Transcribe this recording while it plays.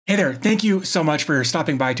Hey there, thank you so much for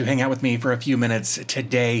stopping by to hang out with me for a few minutes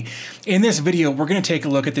today. In this video, we're going to take a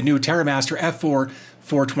look at the new TerraMaster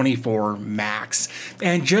F4-424 Max.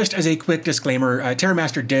 And just as a quick disclaimer,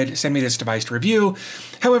 TerraMaster did send me this device to review.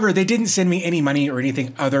 However, they didn't send me any money or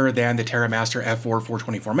anything other than the TerraMaster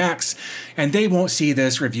F4-424 Max, and they won't see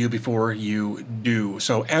this review before you do.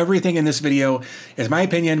 So everything in this video is my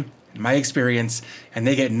opinion, my experience, and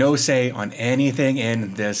they get no say on anything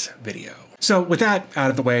in this video. So with that out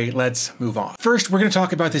of the way, let's move on. First, we're going to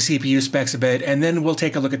talk about the CPU specs a bit, and then we'll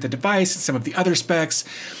take a look at the device and some of the other specs.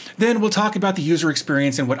 Then we'll talk about the user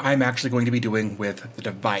experience and what I'm actually going to be doing with the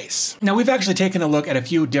device. Now, we've actually taken a look at a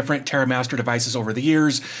few different TerraMaster devices over the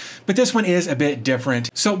years, but this one is a bit different.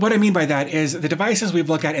 So what I mean by that is the devices we've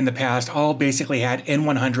looked at in the past all basically had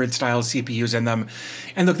N100 style CPUs in them.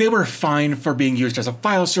 And look, they were fine for being used as a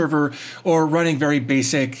file server or running very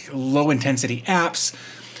basic low intensity apps.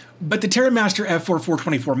 But the TerraMaster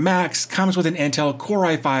F4-424 Max comes with an Intel Core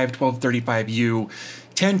i5-1235U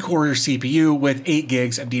 10-core CPU with 8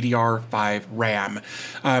 gigs of DDR5 RAM.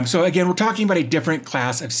 So again, we're talking about a different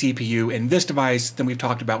class of CPU in this device than we've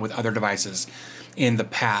talked about with other devices in the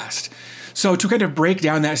past. So to kind of break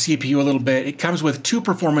down that CPU a little bit, it comes with 2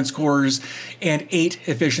 performance cores and 8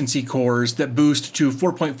 efficiency cores that boost to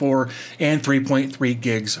 4.4 and 3.3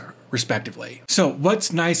 gigs respectively. So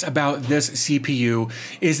what's nice about this CPU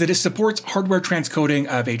is that it supports hardware transcoding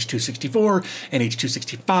of H.264 and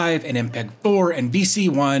H.265 and MPEG-4 and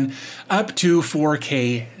VC1 up to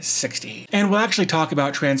 4K 60. And we'll actually talk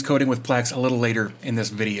about transcoding with Plex a little later in this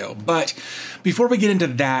video. But before we get into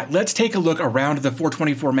that, let's take a look around the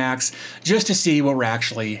 424 Max just to see what we're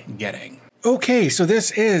actually getting. Okay, so this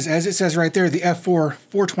is, as it says right there, the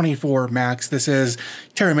F4-424 Max. This is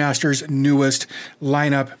TerraMaster's newest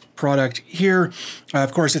lineup product here.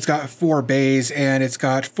 Of course, it's got 4 bays and it's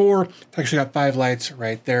actually got 5 lights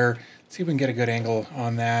right there. Let's see if we can get a good angle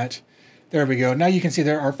on that. There we go. Now you can see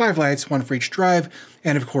there are 5 lights, 1 for each drive,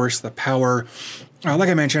 and of course the power. Like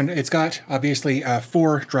I mentioned, it's got obviously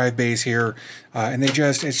 4 drive bays here, and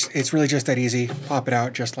it's really just that easy. Pop it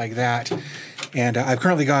out just like that. And I've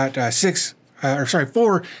currently got 4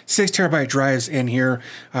 6-terabyte drives in here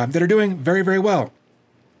that are doing very, very well.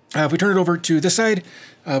 If we turn it over to this side,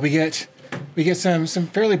 we get some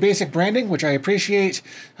fairly basic branding, which I appreciate,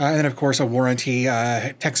 and then of course a warranty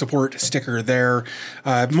tech support sticker there.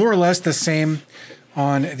 More or less the same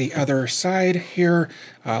on the other side here,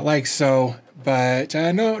 like so, but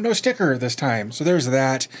no sticker this time. So there's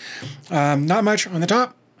that. Not much on the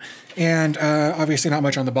top. And obviously not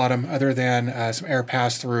much on the bottom other than some air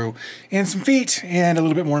pass-through and some feet and a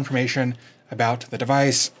little bit more information about the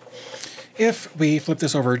device. If we flip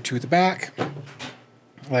this over to the back,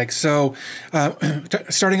 like so,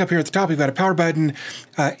 starting up here at the top, we've got a power button,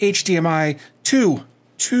 HDMI, two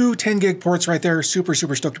 10 gig ports right there. Super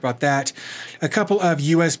stoked about that. A couple of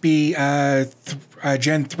USB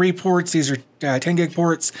Gen 3 ports. These are 10 gig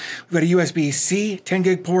ports. We've got a USB-C 10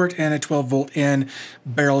 gig port and a 12 volt in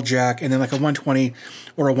barrel jack, and then like a 120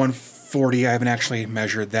 or a 140. I haven't actually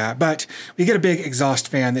measured that, but we get a big exhaust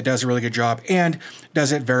fan that does a really good job and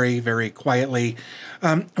does it very, very quietly.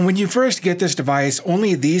 When you first get this device,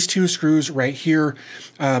 only these 2 screws right here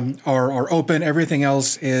are open. Everything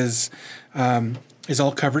else is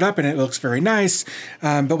all covered up and it looks very nice.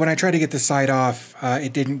 But when I tried to get the side off,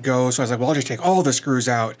 it didn't go. So I was like, well, I'll just take all the screws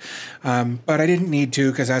out. But I didn't need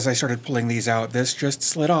to, because as I started pulling these out, this just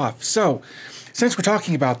slid off. So since we're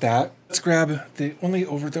talking about that, let's grab the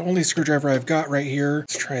only screwdriver I've got right here.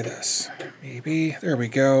 Let's try this. Maybe. There we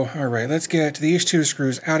go. All right, let's get these 2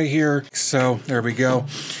 screws out of here. So there we go.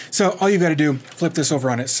 So all you've got to do, flip this over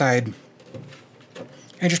on its side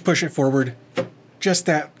and just push it forward. Just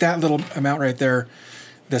that little amount right there,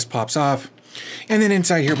 this pops off. And then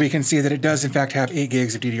inside here, we can see that it does in fact have 8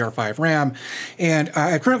 gigs of DDR5 RAM. And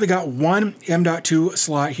I've currently got 1 M.2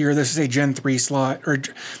 slot here. This is a Gen 3 slot, or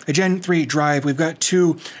a Gen 3 drive. We've got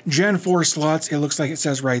 2 Gen 4 slots. It looks like it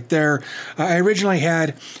says right there. I originally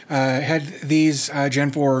had these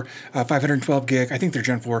Gen 4 512 gig. I think they're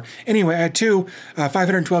Gen 4. Anyway, I had 2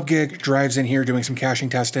 512 gig drives in here doing some caching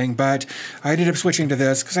testing, but I ended up switching to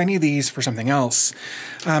this because I need these for something else.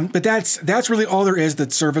 But that's really all there is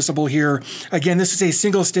that's serviceable here. Again, this is a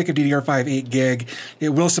single stick of DDR5 8 gig. It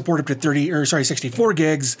will support up to 64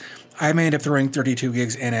 gigs. I may end up throwing 32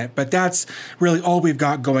 gigs in it, but that's really all we've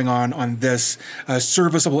got going on this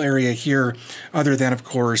serviceable area here, other than, of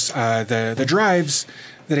course, the drives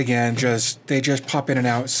that again, they just pop in and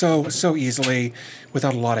out so easily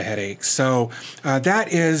without a lot of headaches. So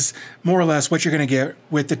that is more or less what you're going to get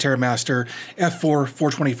with the TerraMaster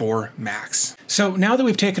F4-424 Max. So now that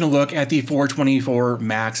we've taken a look at the 424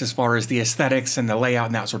 Max as far as the aesthetics and the layout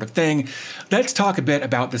and that sort of thing, let's talk a bit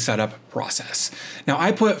about the setup process. Now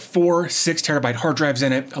I put 4 6TB hard drives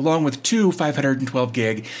in it, along with 2 512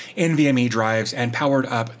 gig NVMe drives, and powered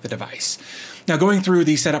up the device. Now, going through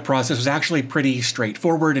the setup process was actually pretty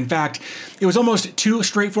straightforward. In fact, it was almost too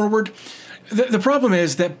straightforward. The problem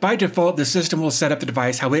is that by default, the system will set up the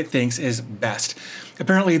device how it thinks is best.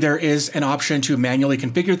 Apparently, there is an option to manually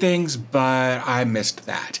configure things, but I missed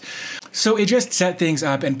that. So it just set things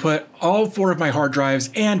up and put all 4 of my hard drives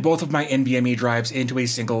and both of my NVMe drives into a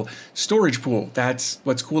single storage pool. That's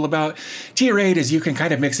what's cool about Tier 8 is you can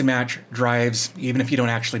kind of mix and match drives even if you don't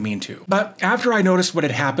actually mean to. But after I noticed what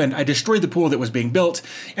had happened, I destroyed the pool that was being built,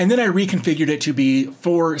 and then I reconfigured it to be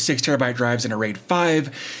 4 6TB drives in a RAID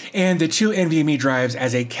 5 and the 2 NVMe drives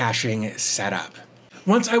as a caching setup.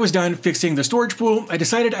 Once I was done fixing the storage pool, I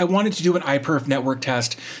decided I wanted to do an iPerf network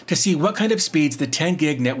test to see what kind of speeds the 10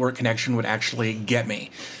 gig network connection would actually get me.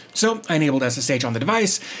 So I enabled SSH on the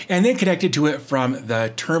device and then connected to it from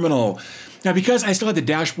the terminal. Now, because I still had the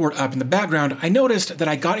dashboard up in the background, I noticed that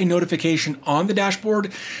I got a notification on the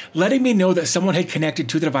dashboard letting me know that someone had connected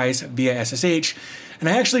to the device via SSH, and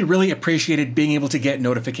I actually really appreciated being able to get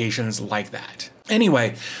notifications like that.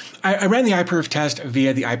 Anyway, I ran the iPerf test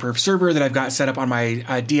via the iPerf server that I've got set up on my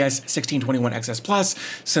DS1621XS Plus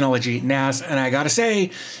Synology NAS, and I gotta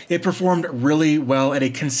say, it performed really well at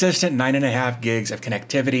a consistent 9.5 gigs of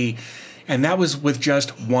connectivity, and that was with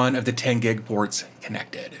just one of the 10 gig ports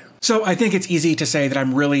connected. So I think it's easy to say that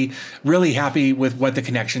I'm really happy with what the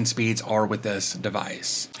connection speeds are with this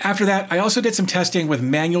device. After that, I also did some testing with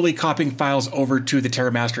manually copying files over to the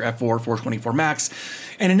TerraMaster F4-424 Max,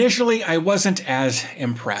 and initially I wasn't as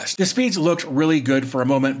impressed. The speeds looked really good for a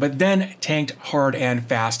moment, but then tanked hard and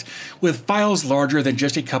fast with files larger than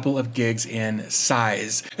just a couple of gigs in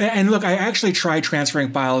size. And look, I actually tried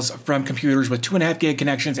transferring files from computers with 2.5 gig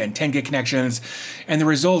connections and 10 gig connections, and the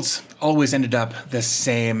results always ended up the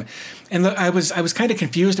same. And look, I was kind of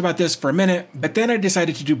confused about this for a minute, but then I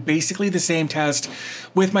decided to do basically the same test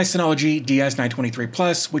with my Synology DS923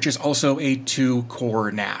 Plus, which is also a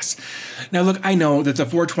 2-core NAS. Now look, I know that the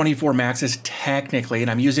 424 Max is technically,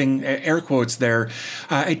 and I'm using air quotes there,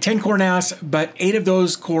 a 10-core NAS, but 8 of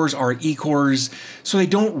those cores are E-cores, so they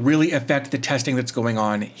don't really affect the testing that's going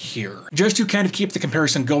on here. Just to kind of keep the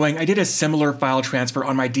comparison going, I did a similar file transfer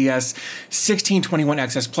on my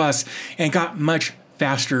DS1621XS Plus and got much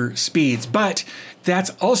faster speeds, but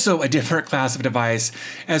that's also a different class of device,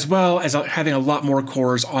 as well as having a lot more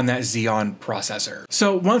cores on that Xeon processor.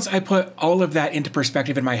 So once I put all of that into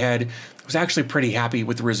perspective in my head, I was actually pretty happy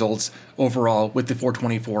with the results overall with the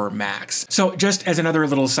 424 Max. So just as another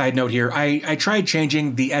little side note here, I tried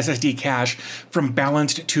changing the SSD cache from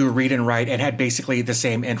balanced to read and write and had basically the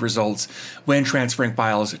same end results when transferring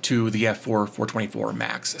files to the F4-424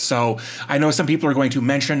 Max. So I know some people are going to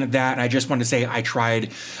mention that, and I just wanted to say I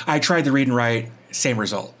tried the read and write, same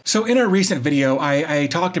result. So in a recent video, I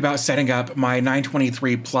talked about setting up my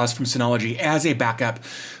 923 Plus from Synology as a backup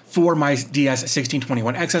for my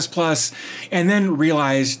DS1621XS Plus, and then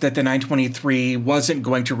realized that the 923 wasn't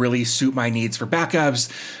going to really suit my needs for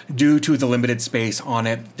backups due to the limited space on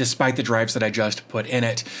it, despite the drives that I just put in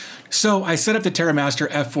it. So I set up the TerraMaster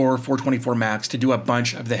F4-424 Max to do a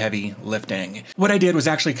bunch of the heavy lifting. What I did was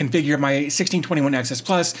actually configure my 1621XS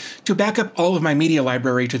Plus to back up all of my media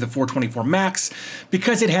library to the 424 Max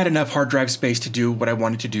because it had enough hard drive space to do what I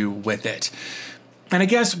wanted to do with it. And I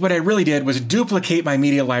guess what I really did was duplicate my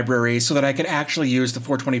media library so that I could actually use the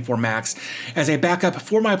 424 Max as a backup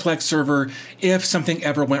for my Plex server if something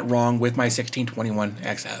ever went wrong with my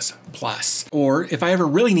 1621XS Plus. Or if I ever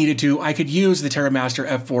really needed to, I could use the TerraMaster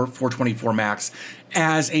F4-424 Max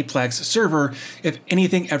as a Plex server if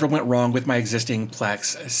anything ever went wrong with my existing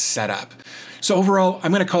Plex setup. So overall,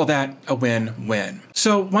 I'm going to call that a win-win.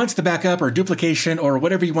 So once the backup or duplication or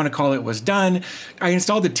whatever you want to call it was done, I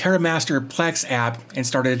installed the TerraMaster Plex app and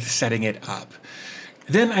started setting it up.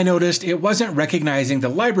 Then I noticed it wasn't recognizing the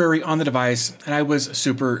library on the device, and I was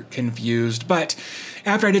super confused. But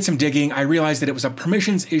after I did some digging, I realized that it was a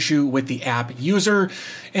permissions issue with the app user,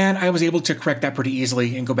 and I was able to correct that pretty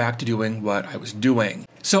easily and go back to doing what I was doing.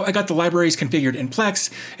 So I got the libraries configured in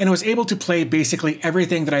Plex and was able to play basically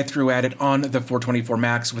everything that I threw at it on the 424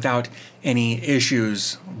 Max without any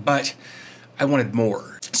issues. But I wanted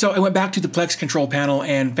more. So I went back to the Plex control panel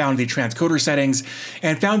and found the transcoder settings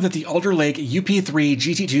and found that the Alder Lake UP3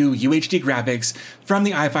 GT2 UHD graphics from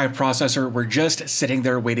the i5 processor were just sitting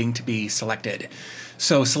there waiting to be selected.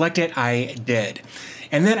 So select it I did.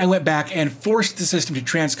 And then I went back and forced the system to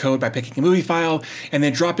transcode by picking a movie file and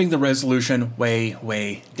then dropping the resolution way,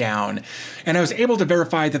 way down. And I was able to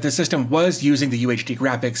verify that the system was using the UHD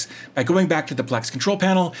graphics by going back to the Plex control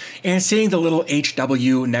panel and seeing the little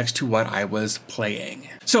HW next to what I was playing.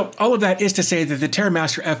 So all of that is to say that the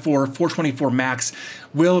TerraMaster F4-424 Max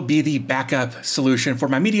will be the backup solution for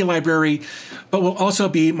my media library, but will also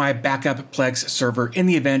be my backup Plex server in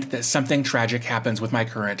the event that something tragic happens with my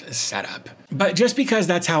current setup. But just because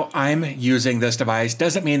that's how I'm using this device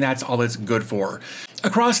doesn't mean that's all it's good for.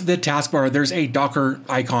 Across the taskbar, there's a Docker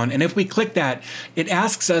icon, and if we click that, it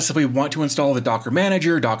asks us if we want to install the Docker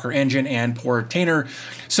Manager, Docker Engine, and Portainer.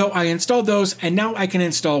 So I installed those, and now I can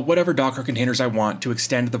install whatever Docker containers I want to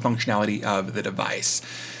extend the functionality of the device.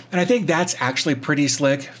 And I think that's actually pretty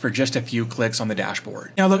slick for just a few clicks on the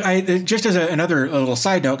dashboard. Now look, just as another little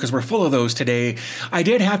side note, because we're full of those today, I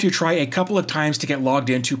did have to try a couple of times to get logged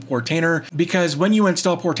into Portainer, because when you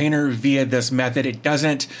install Portainer via this method, it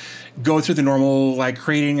doesn't go through the normal like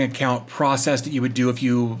creating an account process that you would do if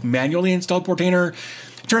you manually installed Portainer.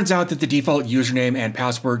 It turns out that the default username and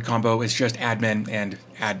password combo is just admin and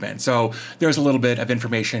admin. So there's a little bit of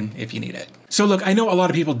information if you need it. So look, I know a lot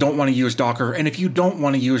of people don't want to use Docker, and if you don't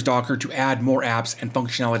want to use Docker to add more apps and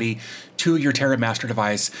functionality to your TerraMaster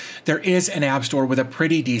device, there is an app store with a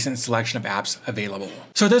pretty decent selection of apps available.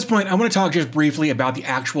 So at this point, I want to talk just briefly about the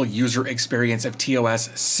actual user experience of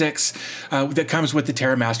TOS 6 that comes with the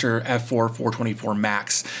TerraMaster F4-424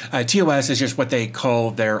 Max. TOS is just what they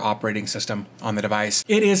call their operating system on the device.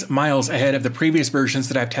 It is miles ahead of the previous versions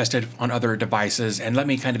that I've tested on other devices, and let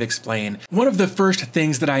me kind of explain. One of the first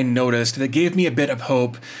things that I noticed that gave me a bit of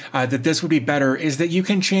hope that this would be better is that you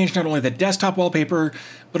can change not only the desktop wallpaper,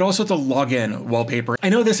 but also the login wallpaper. I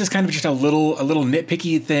know this is kind of just a little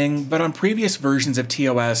nitpicky thing, but on previous versions of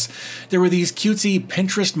TOS, there were these cutesy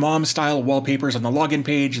Pinterest mom style wallpapers on the login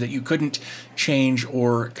page that you couldn't change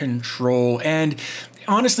or control. And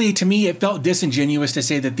honestly, to me, it felt disingenuous to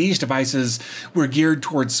say that these devices were geared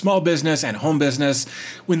towards small business and home business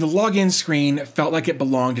when the login screen felt like it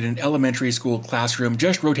belonged in an elementary school classroom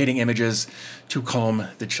just rotating images to calm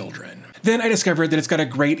the children. Then I discovered that it's got a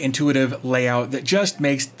great intuitive layout that just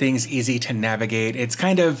makes things easy to navigate. It's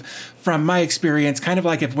kind of, from my experience, kind of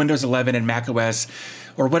like if Windows 11 and macOS,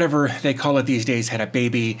 or whatever they call it these days, had a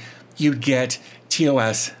baby, you'd get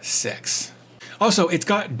TOS 6. Also, it's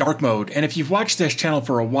got dark mode, and if you've watched this channel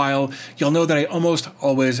for a while, you'll know that I almost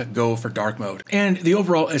always go for dark mode. And the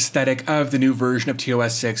overall aesthetic of the new version of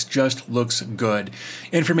TOS 6 just looks good.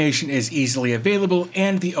 Information is easily available,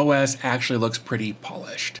 and the OS actually looks pretty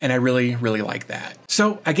polished. And I really, really like that.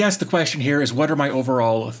 So I guess the question here is, what are my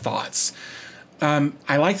overall thoughts?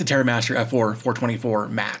 I like the TerraMaster F4-424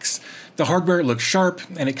 Max. The hardware looks sharp,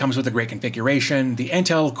 and it comes with a great configuration. The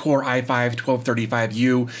Intel Core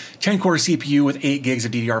i5-1235U 10-core CPU with 8 gigs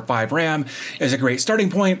of DDR5 RAM is a great starting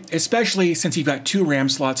point, especially since you've got 2 RAM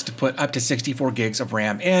slots to put up to 64 gigs of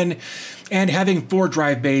RAM in, and having 4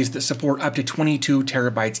 drive bays that support up to 22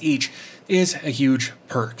 terabytes each is a huge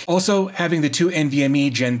perk. Also, having the 2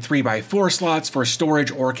 NVMe Gen 3x4 slots for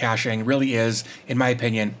storage or caching really is, in my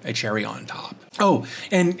opinion, a cherry on top. Oh,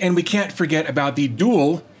 and we can't forget about the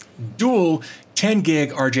dual 10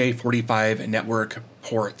 gig RJ45 network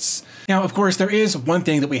ports. Now, of course, there is one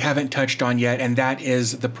thing that we haven't touched on yet, and that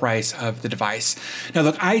is the price of the device. Now,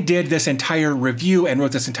 look, I did this entire review and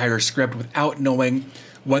wrote this entire script without knowing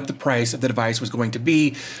what the price of the device was going to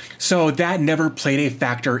be, so that never played a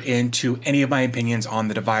factor into any of my opinions on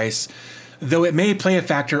the device, though it may play a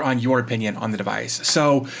factor on your opinion on the device.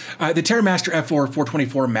 So the TerraMaster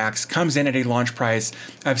F4-424 Max comes in at a launch price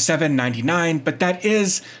of $799, but that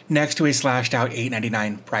is next to a slashed out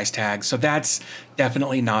 $899 price tag, so that's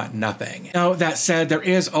definitely not nothing. Now, that said, there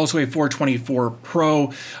is also a 424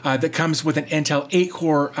 Pro that comes with an Intel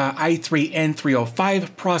 8-core i3-N305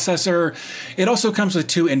 processor. It also comes with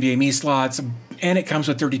 2 NVMe slots, and it comes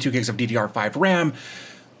with 32 gigs of DDR5 RAM.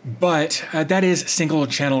 But that is single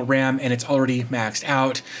channel RAM, and it's already maxed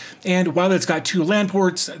out. And while it's got 2 LAN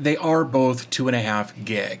ports, they are both 2.5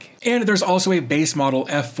 gig. And there's also a base model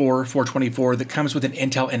F4-424 that comes with an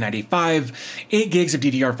Intel N95, 8 gigs of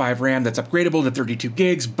DDR5 RAM that's upgradable to 32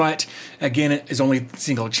 gigs, but again, it is only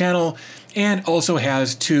single channel, and also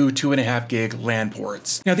has 2 2.5 gig LAN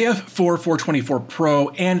ports. Now, the F4-424 Pro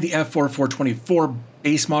and the F4-424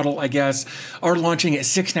 base model, I guess, are launching at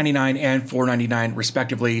 $699 and $499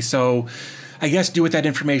 respectively. So I guess do with that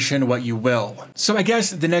information what you will. So I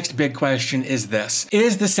guess the next big question is this: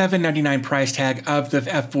 is the $799 price tag of the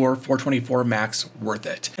F4-424 Max worth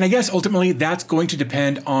it? And I guess ultimately that's going to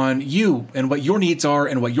depend on you and what your needs are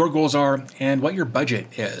and what your goals are and what your budget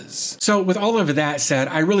is. So with all of that said,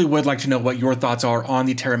 I really would like to know what your thoughts are on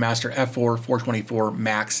the TerraMaster F4-424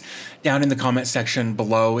 Max down in the comment section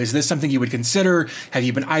below. Is this something you would consider? Have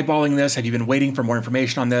you been eyeballing this? Have you been waiting for more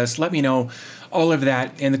information on this? Let me know all of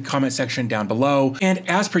that in the comment section down below. And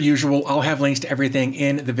as per usual, I'll have links to everything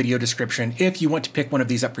in the video description if you want to pick one of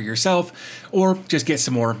these up for yourself or just get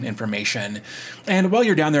some more information. And while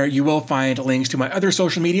you're down there, you will find links to my other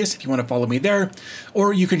social medias if you want to follow me there,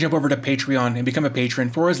 or you can jump over to Patreon and become a patron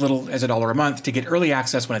for as little as $1 a month to get early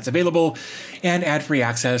access when it's available and ad-free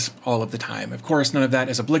access all of the time. Of course, none of that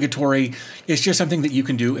is obligatory. It's just something that you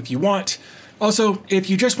can do if you want. Also, if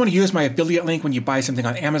you just want to use my affiliate link when you buy something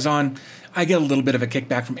on Amazon, I get a little bit of a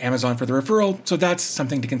kickback from Amazon for the referral, so that's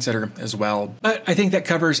something to consider as well. But I think that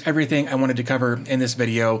covers everything I wanted to cover in this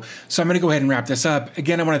video, so I'm going to go ahead and wrap this up.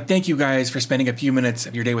 Again, I want to thank you guys for spending a few minutes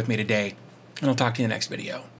of your day with me today, and I'll talk to you in the next video.